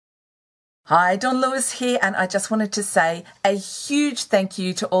Hi, Dawn Lewis here, and I just wanted to say a huge thank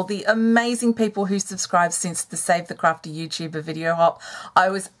you to all the amazing people who subscribed since the Save the Crafty YouTuber video hop. I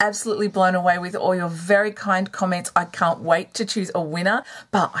was absolutely blown away with all your very kind comments. I can't wait to choose a winner,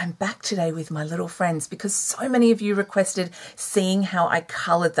 but I'm back today with my little friends because so many of you requested seeing how I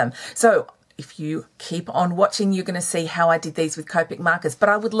coloured them. So if you keep on watching, you're going to see how I did these with Copic markers. But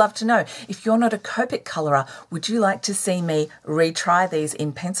I would love to know, if you're not a Copic colourer, would you like to see me retry these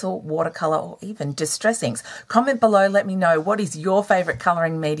in pencil, watercolour, or even distress inks? Comment below, let me know what is your favourite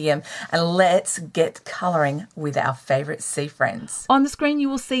colouring medium, and let's get colouring with our favourite sea friends. On the screen, you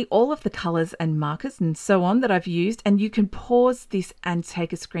will see all of the colours and markers and so on that I've used, and you can pause this and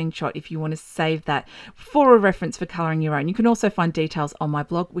take a screenshot if you want to save that for a reference for colouring your own. You can also find details on my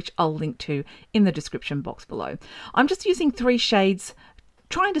blog, which I'll link to in the description box below. I'm just using 3 shades,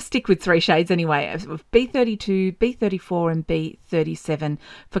 trying to stick with 3 shades anyway, of B32, B34 and B37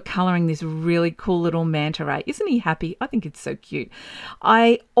 for colouring this really cool little manta ray. Isn't he happy? I think it's so cute.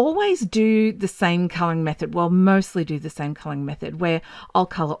 I always do the same colouring method, well, mostly do the same colouring method, where I'll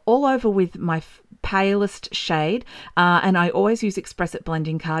colour all over with my palest shade, and I always use Express It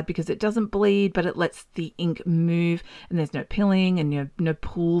blending card because it doesn't bleed, but it lets the ink move, and there's no pilling and no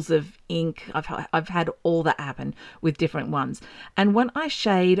pools of ink. I've had all that happen with different ones. And when I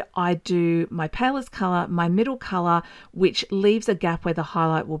shade, I do my palest colour, my middle colour, which leaves a gap where the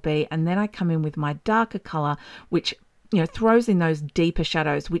highlight will be, and then I come in with my darker colour, which throws in those deeper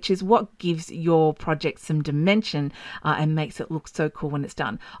shadows, which is what gives your project some dimension and makes it look so cool when it's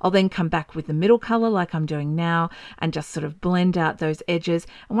done. I'll then come back with the middle color like I'm doing now and just sort of blend out those edges.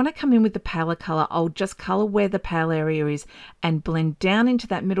 And when I come in with the paler color, I'll just color where the pale area is and blend down into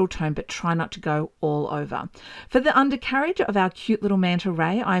that middle tone, but try not to go all over. For the undercarriage of our cute little manta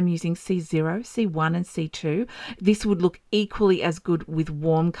ray, I'm using C0, C1 and C2. This would look equally as good with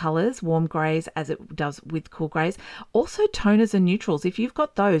warm colors, warm grays, as it does with cool grays. Also toners and neutrals, if you've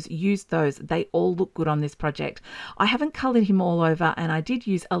got those, use those. They all look good on this project. I haven't coloured him all over, and I did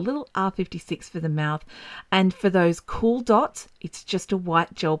use a little R56 for the mouth, and for those cool dots, it's just a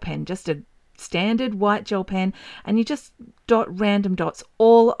white gel pen, just a standard white gel pen, and you just dot random dots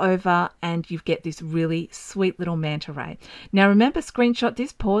all over and you get this really sweet little manta ray. Now remember, screenshot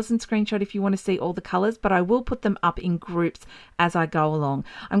this, pause and screenshot if you want to see all the colours, but I will put them up in groups as I go along.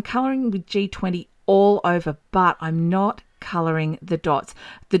 I'm colouring with G20 all over, but I'm not colouring the dots.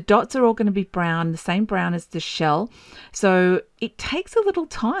 The dots are all going to be brown, the same brown as the shell. So it takes a little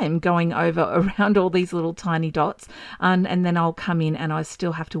time going over around all these little tiny dots, and then I'll come in and I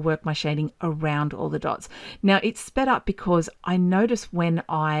still have to work my shading around all the dots. Now it's sped up because I notice when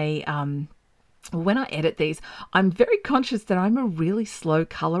I edit these, I'm very conscious that I'm a really slow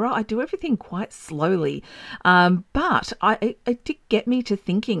colourer. I do everything quite slowly, but it did get me to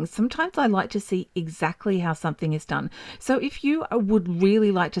thinking, sometimes I like to see exactly how something is done. So if you would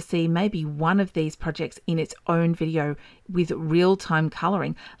really like to see maybe one of these projects in its own video with real-time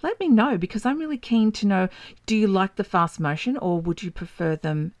colouring, let me know, because I'm really keen to know, do you like the fast motion or would you prefer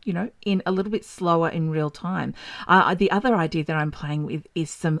them, in a little bit slower in real time? The other idea that I'm playing with is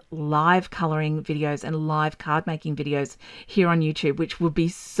some live colouring videos and live card making videos here on YouTube, which would be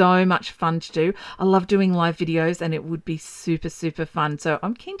so much fun to do. I love doing live videos and it would be super fun. So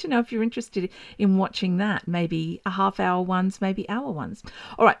I'm keen to know if you're interested in watching that, maybe a half-hour ones, maybe hour ones.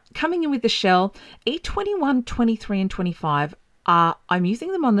 All right, coming in with the shell, E21, 23 and 25. I'm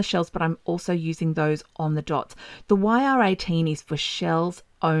using them on the shells, but I'm also using those on the dots. The YR18 is for shells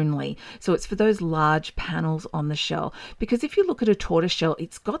only, so it's for those large panels on the shell, because if you look at a tortoise shell,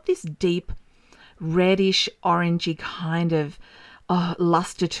 it's got this deep reddish orangey kind of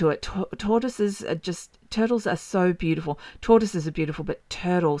luster to it. Turtles are so beautiful. Tortoises are beautiful, but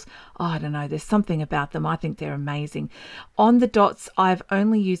turtles, I don't know, there's something about them. I think they're amazing. On the dots, I've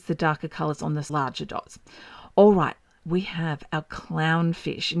only used the darker colours on the larger dots. All right, we have our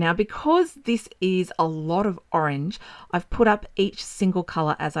clownfish. Now, because this is a lot of orange, I've put up each single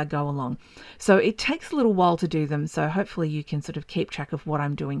colour as I go along. So it takes a little while to do them, so hopefully you can sort of keep track of what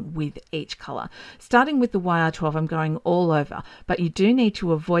I'm doing with each colour. Starting with the YR12, I'm going all over, but you do need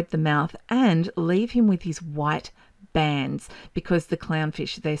to avoid the mouth and leave him with his white bands, because the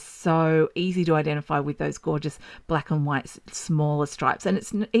clownfish, they're so easy to identify with those gorgeous black and white smaller stripes, and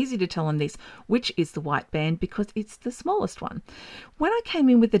it's easy to tell on this which is the white band because it's the smallest one. When I came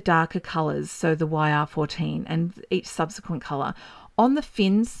in with the darker colours, so the YR14 and each subsequent colour, On the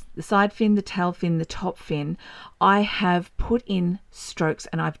fins, the side fin, the tail fin, the top fin, I have put in strokes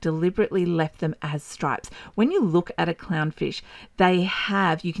and I've deliberately left them as stripes. When you look at a clownfish,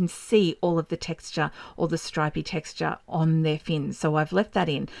 you can see all of the texture or the stripy texture on their fins. So I've left that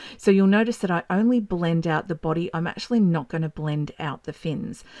in. So you'll notice that I only blend out the body. I'm actually not going to blend out the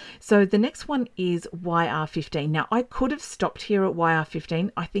fins. So the next one is YR15. Now I could have stopped here at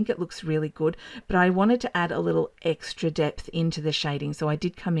YR15. I think it looks really good, but I wanted to add a little extra depth into the shading. So I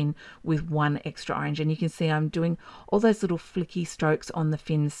did come in with one extra orange, and you can see I'm doing all those little flicky strokes on the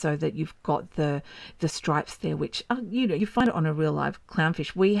fins so that you've got the stripes there, which you find it on a real live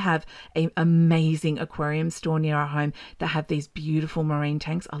clownfish. We have an amazing aquarium store near our home that have these beautiful marine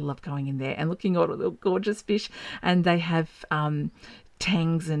tanks. I love going in there and looking at all the gorgeous fish, and they have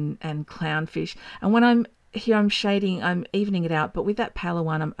tangs and clownfish. And when I'm here, I'm shading, I'm evening it out, but with that paler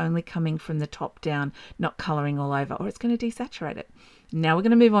one, I'm only coming from the top down, not colouring all over, or it's going to desaturate it. Now we're going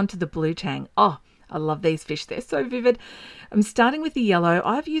to move on to the blue tang. Oh, I love these fish. They're so vivid. I'm starting with the yellow.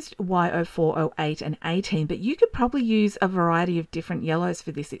 I've used Y04, 08 and 18, but you could probably use a variety of different yellows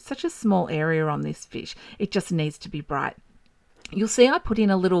for this. It's such a small area on this fish. It just needs to be bright. You'll see I put in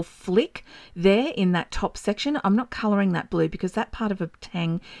a little flick there in that top section. I'm not colouring that blue because that part of a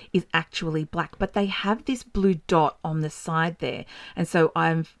tang is actually black, but they have this blue dot on the side there. And so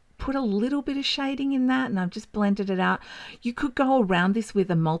I've put a little bit of shading in that and I've just blended it out. You could go around this with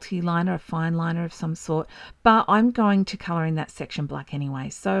a multi-liner, a fine liner of some sort, but I'm going to colour in that section black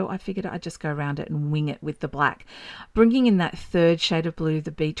anyway. So I figured I'd just go around it and wing it with the black. Bringing in that third shade of blue, the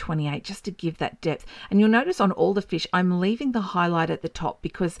B28, just to give that depth. And you'll notice on all the fish, I'm leaving the highlight at the top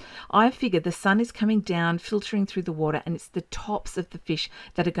because I figured the sun is coming down, filtering through the water, and it's the tops of the fish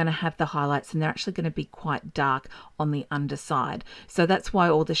that are going to have the highlights, and they're actually going to be quite dark on the underside. So that's why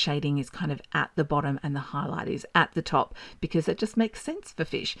all the shading is kind of at the bottom and the highlight is at the top, because it just makes sense for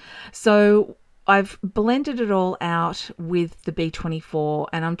fish. So I've blended it all out with the B24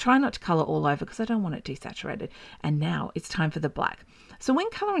 and I'm trying not to colour all over because I don't want it desaturated. And now it's time for the black. So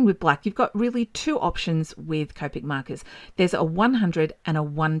when colouring with black, you've got really two options with Copic markers. There's a 100 and a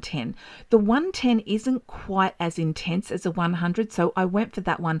 110. The 110 isn't quite as intense as a 100, so I went for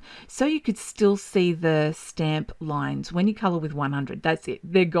that one so you could still see the stamp lines. When you colour with 100, that's it.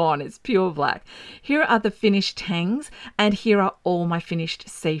 They're gone. It's pure black. Here are the finished tangs, and here are all my finished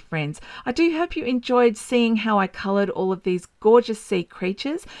sea friends. I do hope you enjoyed seeing how I coloured all of these gorgeous sea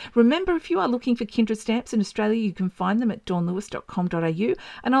creatures. Remember, if you are looking for Kindred stamps in Australia, you can find them at dawnlewis.com.au.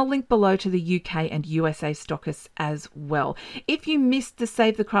 And I'll link below to the UK and USA stockists as well. If you missed the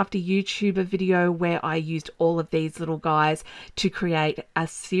Save the Crafty YouTuber video where I used all of these little guys to create a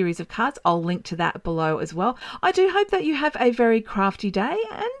series of cards, I'll link to that below as well. I do hope that you have a very crafty day,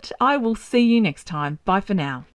 and I will see you next time. Bye for now.